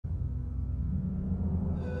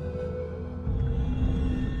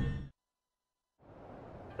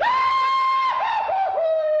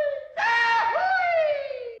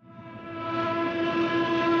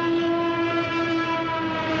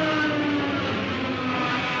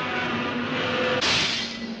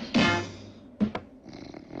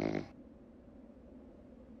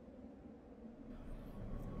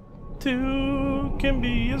Two can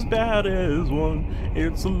be as bad as one.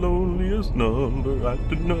 It's the loneliest number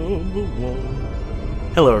after number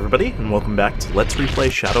one. Hello everybody, and welcome back to Let's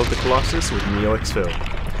Replay Shadow of the Colossus with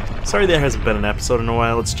NeoXFil. Sorry there hasn't been an episode in a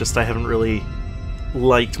while, it's just I haven't really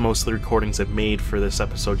liked most of the recordings I've made for this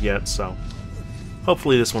episode yet, so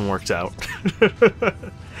hopefully this one works out.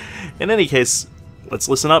 In any case, let's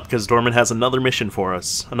listen up, because Dorman has another mission for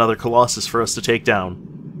us, another Colossus for us to take down.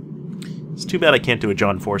 It's too bad I can't do a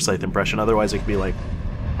John Forsythe impression, otherwise it could be like,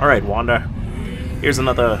 alright, Wanda, here's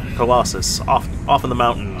another Colossus, off in the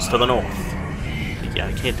mountains to the north. Yeah,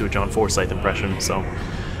 I can't do a John Forsythe impression, so...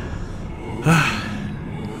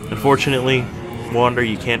 Unfortunately, Wanda,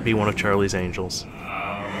 you can't be one of Charlie's angels.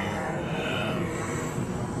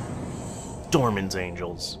 Dorman's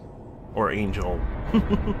angels. Or angel.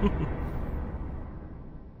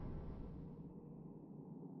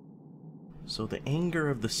 So the anger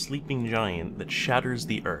of the sleeping giant that shatters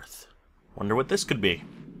the earth. Wonder what this could be.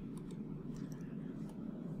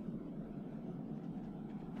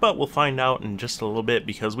 But we'll find out in just a little bit,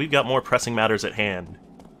 because we've got more pressing matters at hand.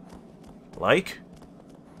 Like?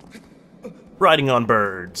 Riding on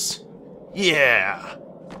birds. Yeah!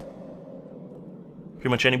 Pretty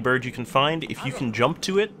much any bird you can find, if you can jump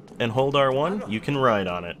to it and hold R1, you can ride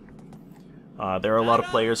on it. There are a lot of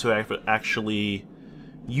players who actually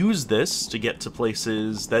use this to get to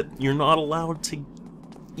places that you're not allowed to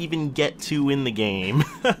even get to in the game.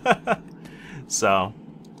 So...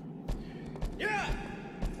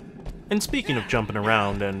 And speaking of jumping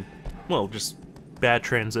around and, well, just bad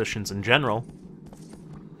transitions in general,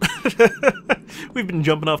 we've been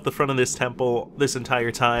jumping off the front of this temple this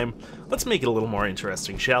entire time. Let's make it a little more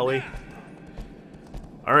interesting, shall we?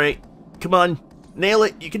 Alright, come on, nail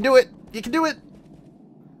it, you can do it, you can do it!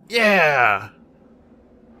 Yeah!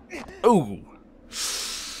 Ooh!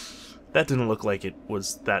 That didn't look like it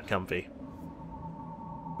was that comfy.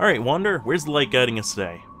 Alright, Wander, where's the light guiding us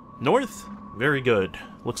today? North? Very good.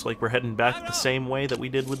 Looks like we're heading back the same way that we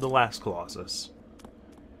did with the last Colossus.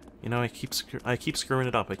 You know, I keep screwing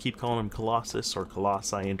it up. I keep calling him Colossus or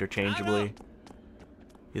Colossi interchangeably.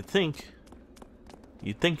 You'd think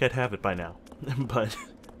I'd have it by now, but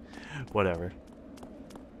whatever.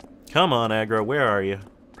 Come on, Aggro, where are you?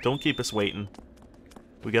 Don't keep us waiting.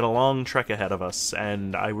 We got a long trek ahead of us,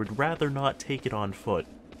 and I would rather not take it on foot.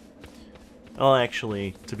 Well,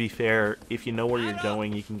 actually, to be fair, if you know where you're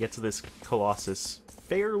going, you can get to this Colossus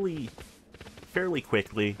fairly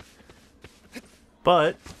quickly.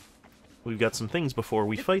 But we've got some things before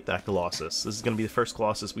we fight that Colossus. This is going to be the first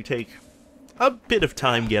Colossus we take a bit of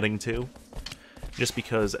time getting to. Just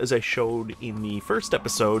because, as I showed in the first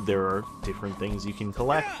episode, there are different things you can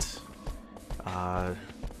collect. The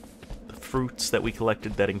fruits that we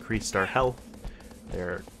collected that increased our health.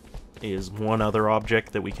 There is one other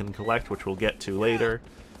object that we can collect, which we'll get to later.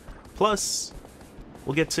 Plus,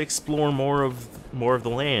 we'll get to explore more of the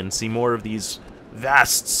land, see more of these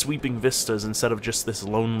vast sweeping vistas instead of just this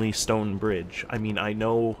lonely stone bridge. I mean, I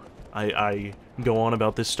know I go on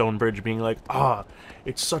about this stone bridge being like,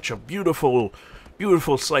 it's such a beautiful,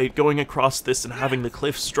 beautiful sight going across this and having the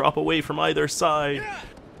cliffs drop away from either side.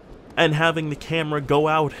 And having the camera go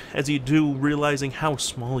out as you do, realizing how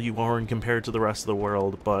small you are in compared to the rest of the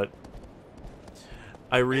world, but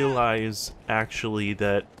I realize, actually,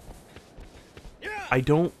 that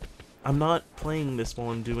I'm not playing this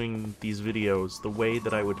while I'm doing these videos the way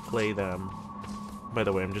that I would play them. By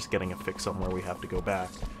the way, I'm just getting a fix on where we have to go back.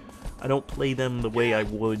 I don't play them the way I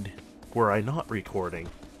would were I not recording,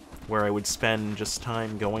 where I would spend just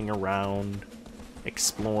time going around,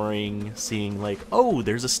 exploring, seeing like, oh,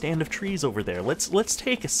 there's a stand of trees over there. Let's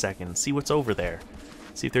take a second, see what's over there.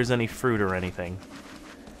 See if there's any fruit or anything.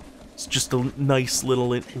 It's just a nice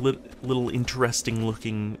little interesting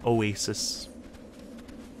looking oasis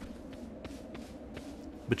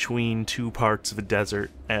between two parts of a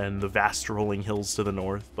desert and the vast rolling hills to the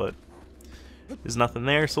north, but there's nothing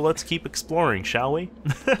there, so let's keep exploring, shall we?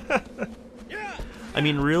 I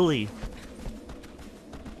mean, really,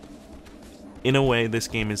 in a way, this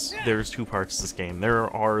game there's two parts to this game. There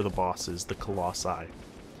are the bosses, the Colossi.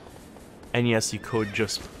 And yes, you could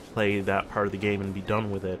just play that part of the game and be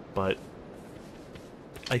done with it, but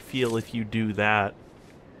I feel if you do that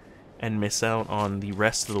and miss out on the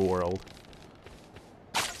rest of the world,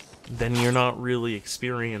 then you're not really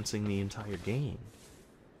experiencing the entire game.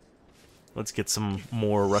 Let's get some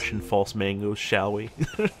more Russian false mangoes, shall we?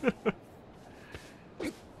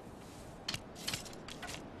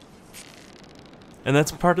 And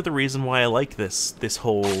that's part of the reason why I like this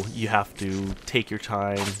whole, you have to take your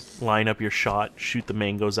time, line up your shot, shoot the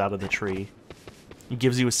mangoes out of the tree. It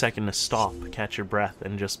gives you a second to stop, catch your breath,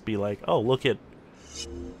 and just be like, oh, look at...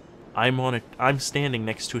 I'm standing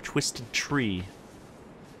next to a twisted tree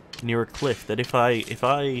near a cliff that if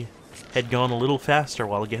I had gone a little faster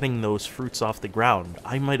while getting those fruits off the ground,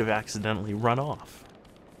 I might have accidentally run off.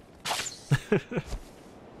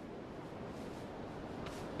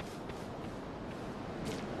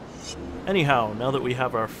 Anyhow, now that we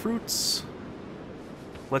have our fruits,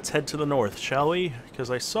 let's head to the north, shall we? Because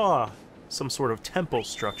I saw some sort of temple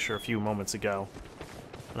structure a few moments ago,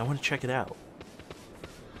 and I want to check it out.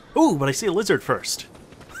 Ooh, but I see a lizard first.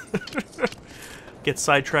 Get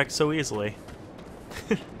sidetracked so easily.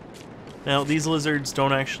 Now, these lizards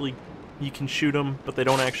don't actually... You can shoot them, but they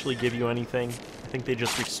don't actually give you anything. I think they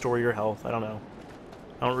just restore your health. I don't know.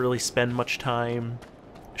 I don't really spend much time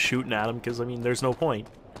shooting at them, because, I mean, there's no point.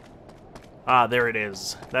 Ah, there it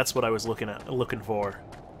is. That's what I was looking for.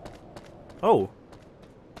 Oh.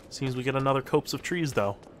 Seems we get another copse of trees,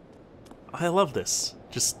 though. I love this.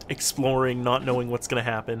 Just exploring, not knowing what's gonna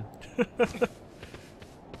happen.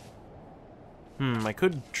 I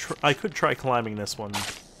could try climbing this one.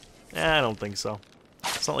 I don't think so.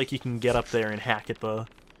 It's not like you can get up there and hack at the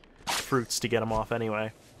fruits to get them off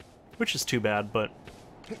anyway. Which is too bad, but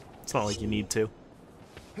it's not like you need to.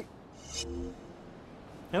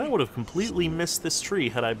 And I would have completely missed this tree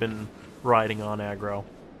had I been riding on aggro.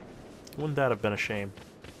 Wouldn't that have been a shame?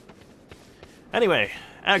 Anyway,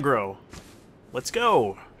 aggro. Let's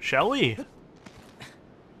go, shall we?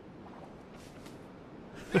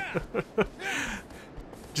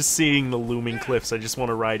 Just seeing the looming cliffs, I just want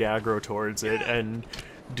to ride aggro towards it and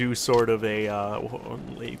do sort of a,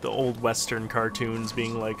 like the old Western cartoons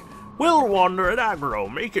being like, we'll wander at aggro,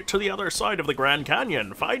 make it to the other side of the Grand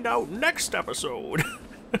Canyon, find out next episode.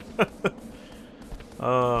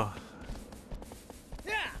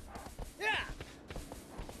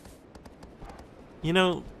 You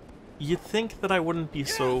know, you'd think that I wouldn't be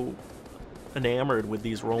so enamored with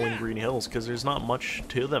these rolling green hills, because there's not much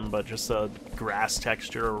to them but just a grass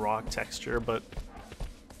texture or rock texture, but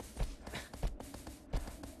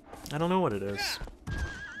I don't know what it is.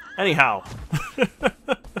 Anyhow,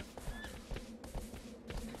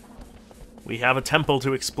 we have a temple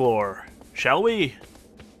to explore, shall we?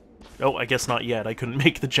 Oh, I guess not yet. I couldn't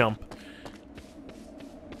make the jump.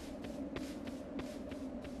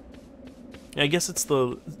 I guess it's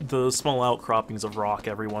the small outcroppings of rock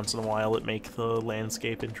every once in a while that make the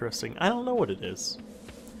landscape interesting. I don't know what it is.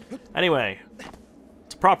 Anyway,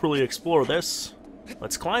 to properly explore this,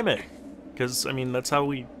 let's climb it. Because, I mean, that's how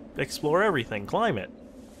we explore everything. Climb it.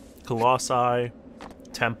 Colossi,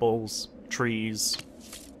 temples, trees.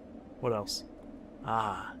 What else?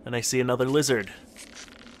 Ah, and I see another lizard.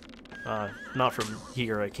 Not from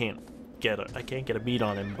here. I can't get a beat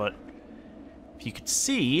on him, but if you could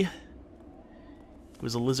see, it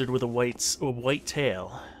was a lizard with a white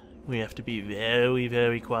tail. We have to be very,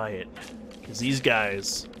 very quiet, because these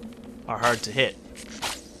guys are hard to hit.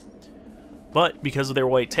 But because of their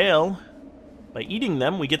white tail, by eating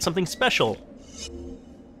them, we get something special.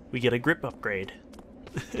 We get a grip upgrade.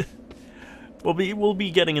 We'll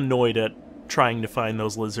be getting annoyed at trying to find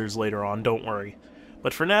those lizards later on, don't worry.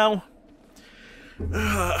 But for now,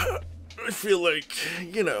 I feel like,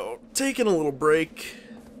 you know, taking a little break.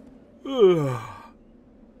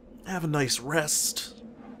 Have a nice rest.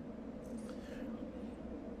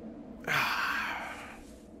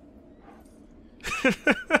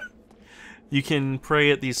 You can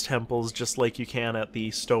pray at these temples just like you can at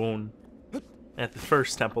the stone, at the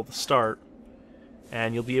first temple to start,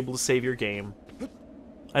 and you'll be able to save your game.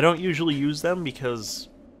 I don't usually use them because,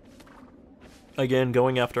 again,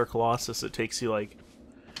 going after Colossus, it takes you like...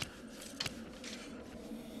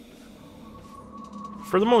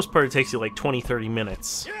 For the most part, it takes you like 20-30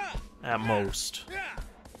 minutes at most.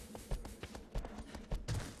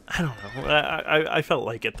 I don't know. I felt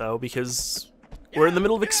like it, though, because we're in the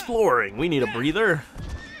middle of exploring. We need a breather.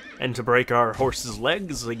 And to break our horse's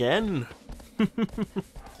legs again.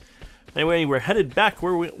 Anyway, we're headed back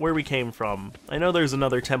where we came from. I know there's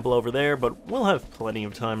another temple over there, but we'll have plenty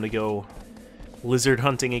of time to go lizard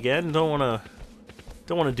hunting again. Don't want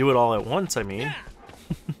to do it all at once, I mean.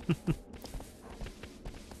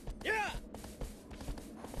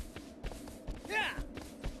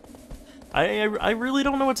 I really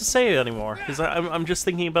don't know what to say anymore, because I'm just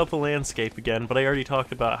thinking about the landscape again, but I already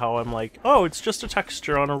talked about how I'm like, oh, it's just a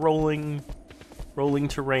texture on a rolling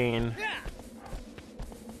terrain.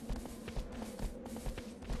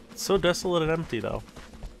 It's so desolate and empty, though.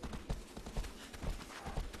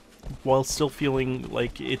 While still feeling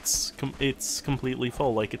like it's completely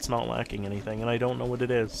full, like it's not lacking anything, and I don't know what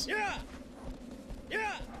it is.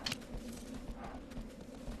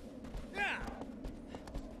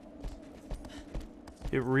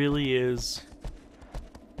 It really is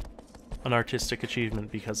an artistic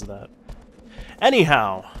achievement because of that.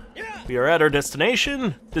 Anyhow, we are at our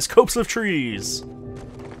destination, this copse of trees.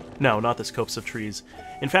 No, not this copse of trees.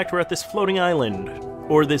 In fact, we're at this floating island,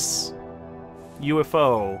 or this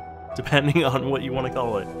UFO, depending on what you want to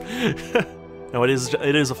call it. No, it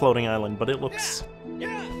is a floating island, but it looks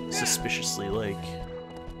suspiciously like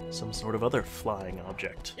some sort of other flying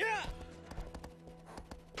object.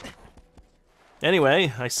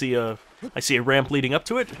 Anyway, I see a ramp leading up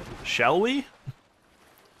to it. Shall we?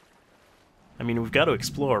 I mean, we've got to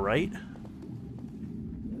explore, right?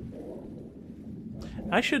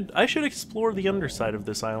 I should explore the underside of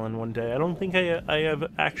this island one day. I don't think I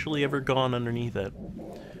have actually ever gone underneath it.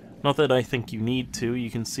 Not that I think you need to.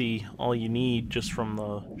 You can see all you need just from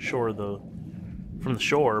the shore,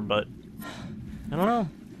 but I don't know.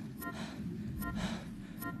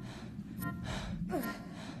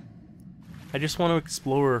 I just want to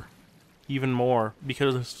explore even more,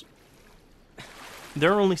 because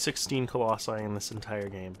there are only 16 Colossi in this entire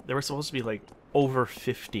game. There were supposed to be like over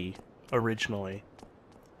 50 originally.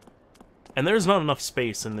 And there's not enough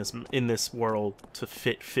space in this world to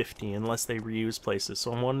fit 50 unless they reuse places.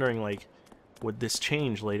 So I'm wondering, like, would this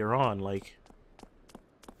change later on? Like,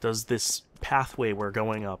 does this pathway we're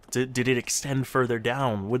going up, did it extend further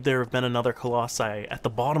down? Would there have been another Colossi at the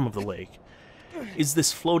bottom of the lake? Is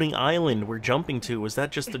this floating island we're jumping to, was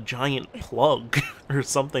that just a giant plug or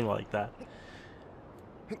something like that?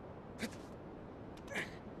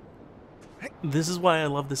 This is why I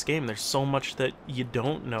love this game. There's so much that you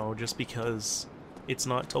don't know just because it's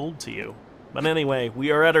not told to you. But anyway,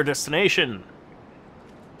 we are at our destination.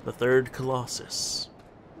 The third Colossus.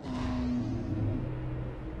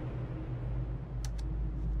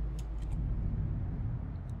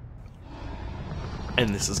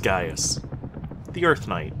 And this is Gaius, the Earth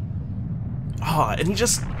Knight. Ah, and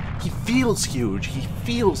he feels huge. He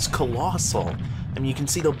feels colossal. I mean, you can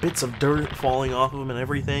see the bits of dirt falling off of him and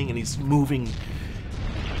everything, and he's moving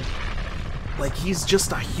like he's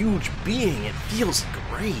just a huge being. It feels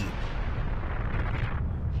great.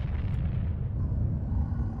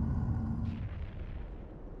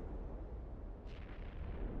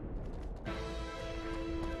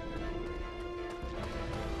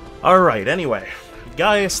 Alright, anyway.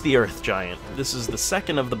 Gaius the Earth Giant. This is the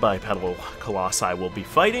second of the bipedal Colossi we'll be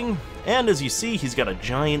fighting, and as you see, he's got a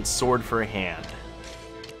giant sword for a hand,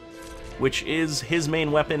 which is his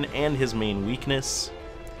main weapon and his main weakness.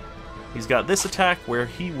 He's got this attack where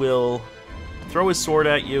he will throw his sword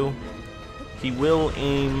at you. He will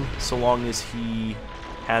aim so long as he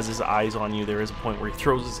has his eyes on you. There is a point where he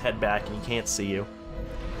throws his head back and he can't see you.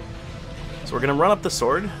 So we're going to run up the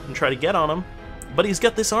sword and try to get on him. But he's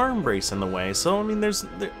got this arm brace in the way, so, I mean,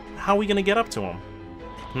 how are we going to get up to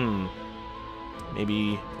him?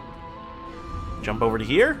 Maybe jump over to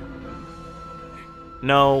here?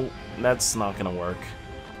 No, that's not going to work.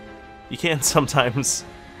 You can't sometimes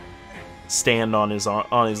stand on his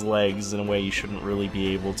legs in a way you shouldn't really be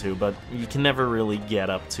able to, but you can never really get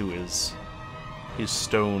up to his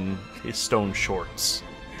stone shorts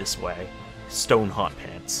this way. Stone hot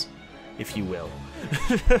pants, if you will.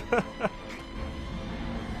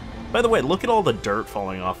 By the way, look at all the dirt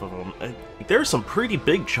falling off of him. There's some pretty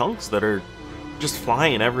big chunks that are just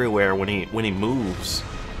flying everywhere when he moves.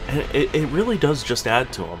 And it really does just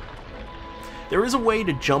add to him. There is a way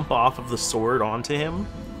to jump off of the sword onto him,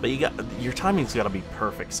 but your timing's got to be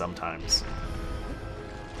perfect sometimes.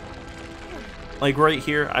 Like right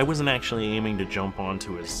here, I wasn't actually aiming to jump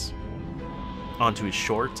onto his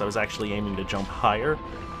shorts. I was actually aiming to jump higher,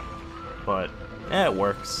 but it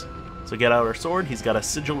works. So get out our sword. He's got a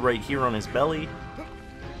sigil right here on his belly.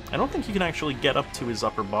 I don't think you can actually get up to his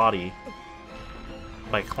upper body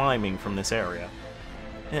by climbing from this area.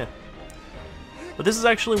 Yeah. But this is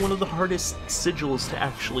actually one of the hardest sigils to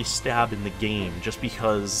actually stab in the game, just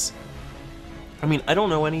because... I mean, I don't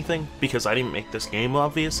know anything, because I didn't make this game,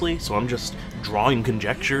 obviously, so I'm just drawing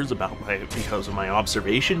conjectures because of my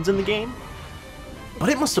observations in the game. But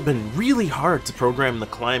it must have been really hard to program the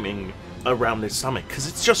climbing around his stomach, because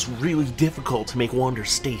it's just really difficult to make Wander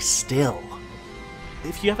stay still.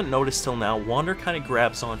 If you haven't noticed till now, Wander kind of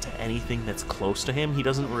grabs onto anything that's close to him. He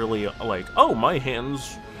doesn't really, like, oh, my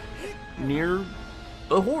hand's near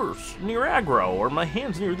the horse, near aggro, or my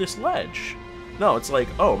hand's near this ledge. No, it's like,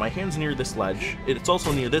 oh, my hand's near this ledge, it's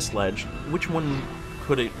also near this ledge, which one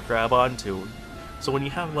could it grab onto? So when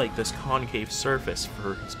you have, like, this concave surface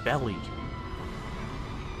for his belly,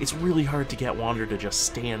 it's really hard to get Wander to just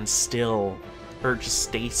stand still, or just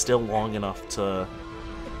stay still long enough to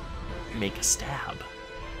make a stab.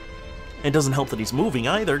 It doesn't help that he's moving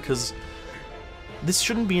either, because this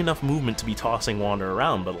shouldn't be enough movement to be tossing Wander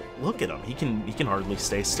around, but look at him. He can hardly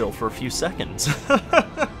stay still for a few seconds.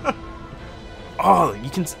 Oh,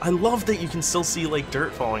 I love that you can still see, like,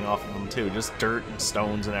 dirt falling off of him, too. Just dirt and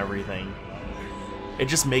stones and everything. It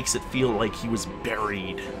just makes it feel like he was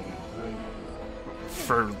buried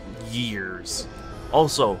for years.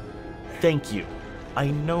 Also, thank you. I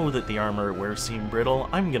know that the armor it wears seem brittle.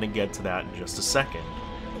 I'm gonna get to that in just a second.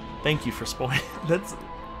 Thank you for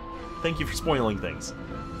Thank you for spoiling things.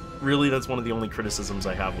 Really, that's one of the only criticisms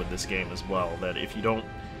I have with this game as well. That if you don't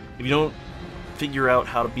figure out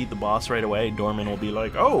how to beat the boss right away, Dorman will be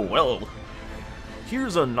like, "Oh well,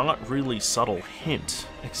 here's a not really subtle hint,"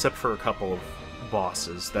 except for a couple of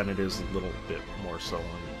bosses. Then it is a little bit more so.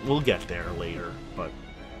 And we'll get there later, but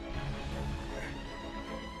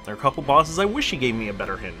there are a couple bosses I wish he gave me a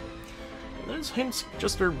better hint. Those hints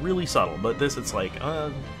just are really subtle, but this, it's like,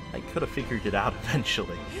 I could have figured it out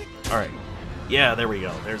eventually. Alright. Yeah, there we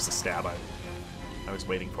go. There's the stab I was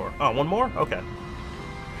waiting for. Oh, one more? Okay.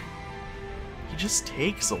 It just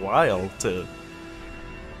takes a while to...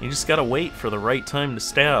 You just gotta wait for the right time to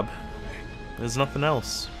stab. There's nothing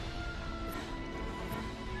else.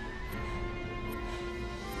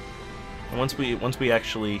 And once we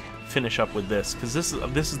actually finish up with this, because this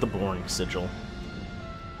is the boring sigil.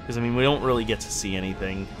 Because, I mean, we don't really get to see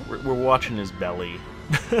anything. We're watching his belly.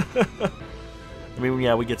 I mean,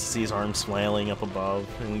 yeah, we get to see his arms flailing up above,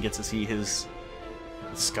 and we get to see his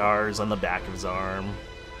scars on the back of his arm.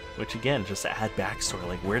 Which, again, just to add backstory,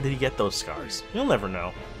 like, where did he get those scars? You'll never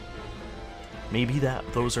know. Maybe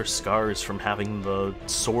those are scars from having the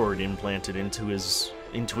sword implanted into his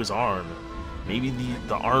arm. Maybe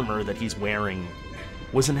the armor that he's wearing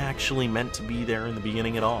wasn't actually meant to be there in the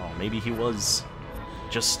beginning at all. Maybe he was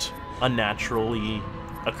just a naturally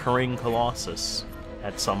occurring Colossus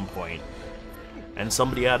at some point. And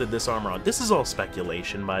somebody added this armor on. This is all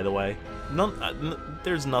speculation, by the way.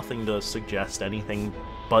 There's nothing to suggest anything,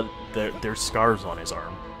 but there's scars on his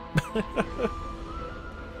arm.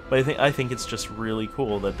 But I think it's just really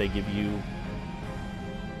cool that they give you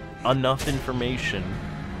enough information,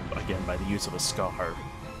 again, by the use of a scar,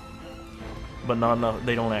 but not enough.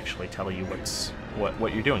 They don't actually tell you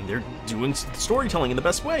what you're doing. They're doing storytelling in the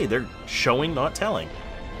best way. They're showing, not telling.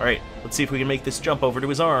 All right, let's see if we can make this jump over to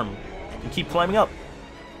his arm and keep climbing up.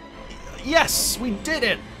 Yes, we did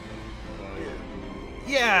it.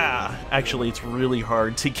 Yeah. Actually, it's really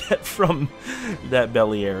hard to get from that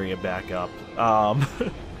belly area back up.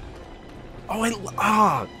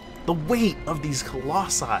 The weight of these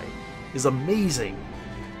colossi is amazing.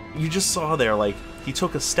 You just saw there, like, he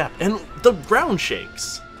took a step, and the ground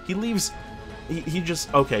shakes. He leaves... He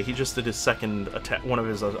just did his second attack, one of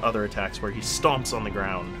his other attacks, where he stomps on the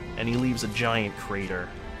ground, and he leaves a giant crater.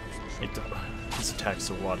 His attacks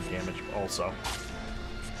do a lot of damage, also.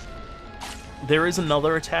 There is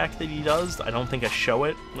another attack that he does, I don't think I show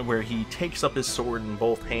it, where he takes up his sword in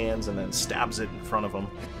both hands and then stabs it in front of him.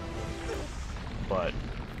 But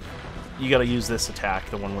you gotta use this attack,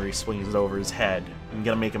 the one where he swings it over his head. You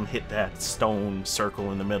gotta make him hit that stone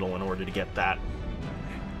circle in the middle in order to get that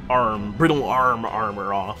brittle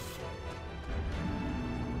armor off.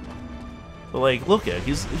 But, like, look at it.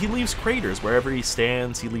 He leaves craters wherever he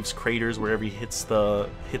stands. He leaves craters wherever he hits the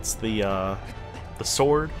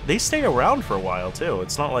sword. They stay around for a while too.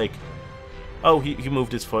 It's not like, oh, he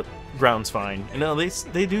moved his foot, ground's fine. No,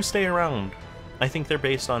 they do stay around. I think they're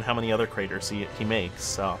based on how many other craters he makes.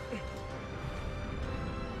 So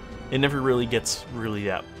it never really gets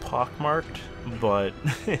that pockmarked, but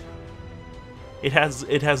it has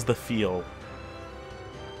the feel.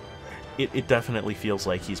 It definitely feels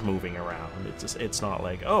like he's moving around. It's not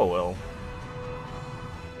like, oh well,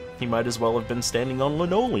 he might as well have been standing on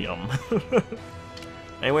linoleum.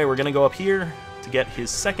 Anyway, we're gonna go up here to get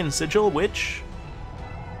his second sigil, which,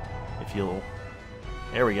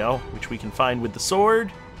 there we go, which we can find with the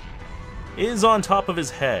sword, is on top of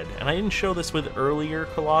his head. And I didn't show this with earlier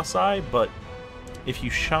Colossi, but if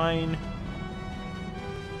you shine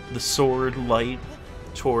the sword light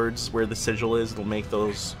towards where the sigil is, it'll make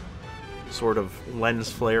those sort of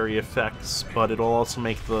lens flare-y effects, but it'll also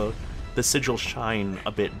make the sigil shine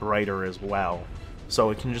a bit brighter as well.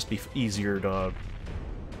 So it can just be easier to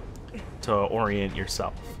orient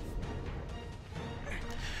yourself.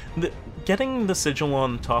 Getting the sigil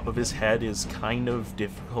on top of his head is kind of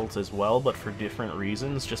difficult as well, but for different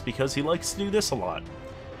reasons, just because he likes to do this a lot.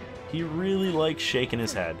 He really likes shaking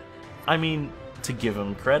his head. I mean, to give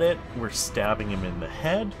him credit, we're stabbing him in the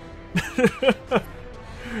head.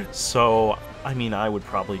 So, I mean, I would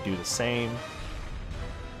probably do the same.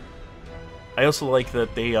 I also like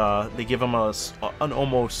that they give him an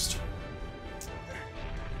almost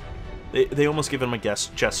They almost give him a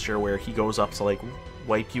gesture where he goes up to, like,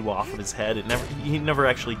 wipe you off of his head. He never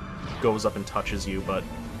actually goes up and touches you, but,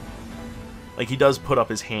 like, he does put up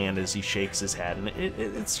his hand as he shakes his head, and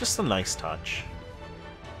it's just a nice touch.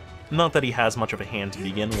 Not that he has much of a hand to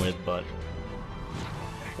begin with, but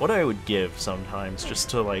what I would give sometimes, just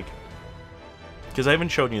to, like, because I haven't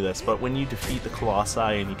shown you this, but when you defeat the Colossi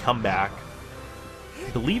and you come back, I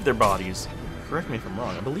believe their bodies, correct me if I'm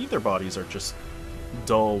wrong, I believe their bodies are just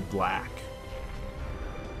dull black.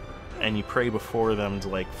 And you pray before them to,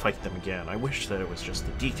 like, fight them again. I wish that it was just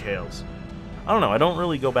the details. I don't know, I don't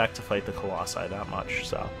really go back to fight the Colossi that much,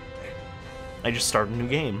 so I just start a new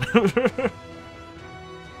game.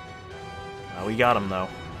 We got him, though.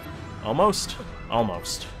 Almost.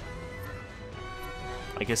 Almost.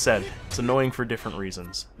 Like I said, it's annoying for different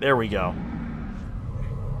reasons. There we go.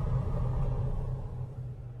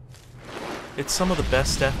 It's some of the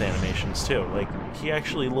best death animations, too. Like, he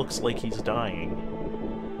actually looks like he's dying.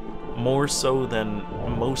 More so than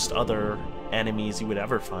most other enemies you would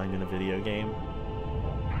ever find in a video game.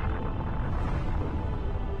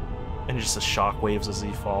 And just the shockwaves as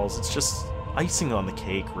he falls. It's just icing on the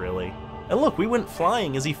cake, really. And look, we went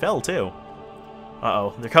flying as he fell, too.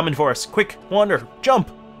 Uh-oh, they're coming for us. Quick, Wander, jump!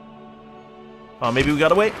 Oh, maybe we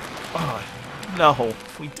gotta wait? Oh, no.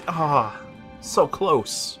 So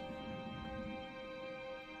close.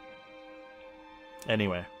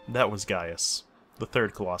 Anyway, that was Gaius, the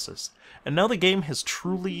third Colossus. And now the game has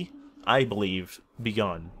truly, I believe,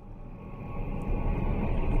 begun.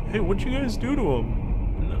 Hey, what'd you guys do to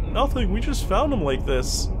him? Nothing, we just found him like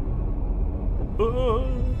this.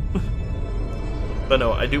 But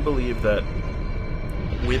no, I do believe that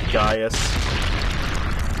with Gaius,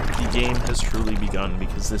 the game has truly begun,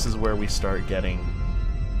 because this is where we start getting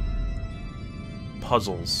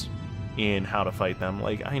puzzles in how to fight them.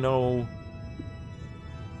 Like, I know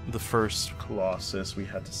the first Colossus, we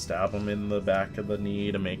had to stab him in the back of the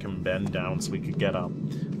knee to make him bend down so we could get up.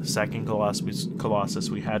 The second Colossus,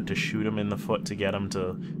 we had to shoot him in the foot to get him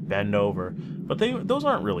to bend over. But those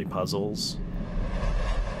aren't really puzzles.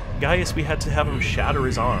 Gaius, we had to have him shatter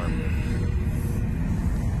his arm.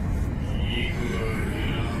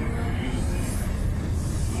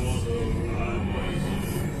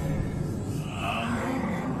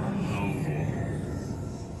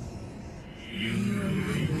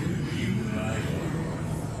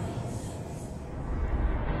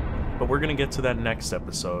 But we're gonna get to that next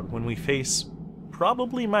episode, when we face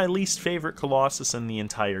probably my least favorite Colossus in the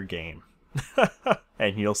entire game.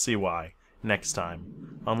 And you'll see why, next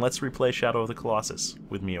time, on Let's Replay Shadow of the Colossus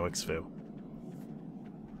with me, OXFU.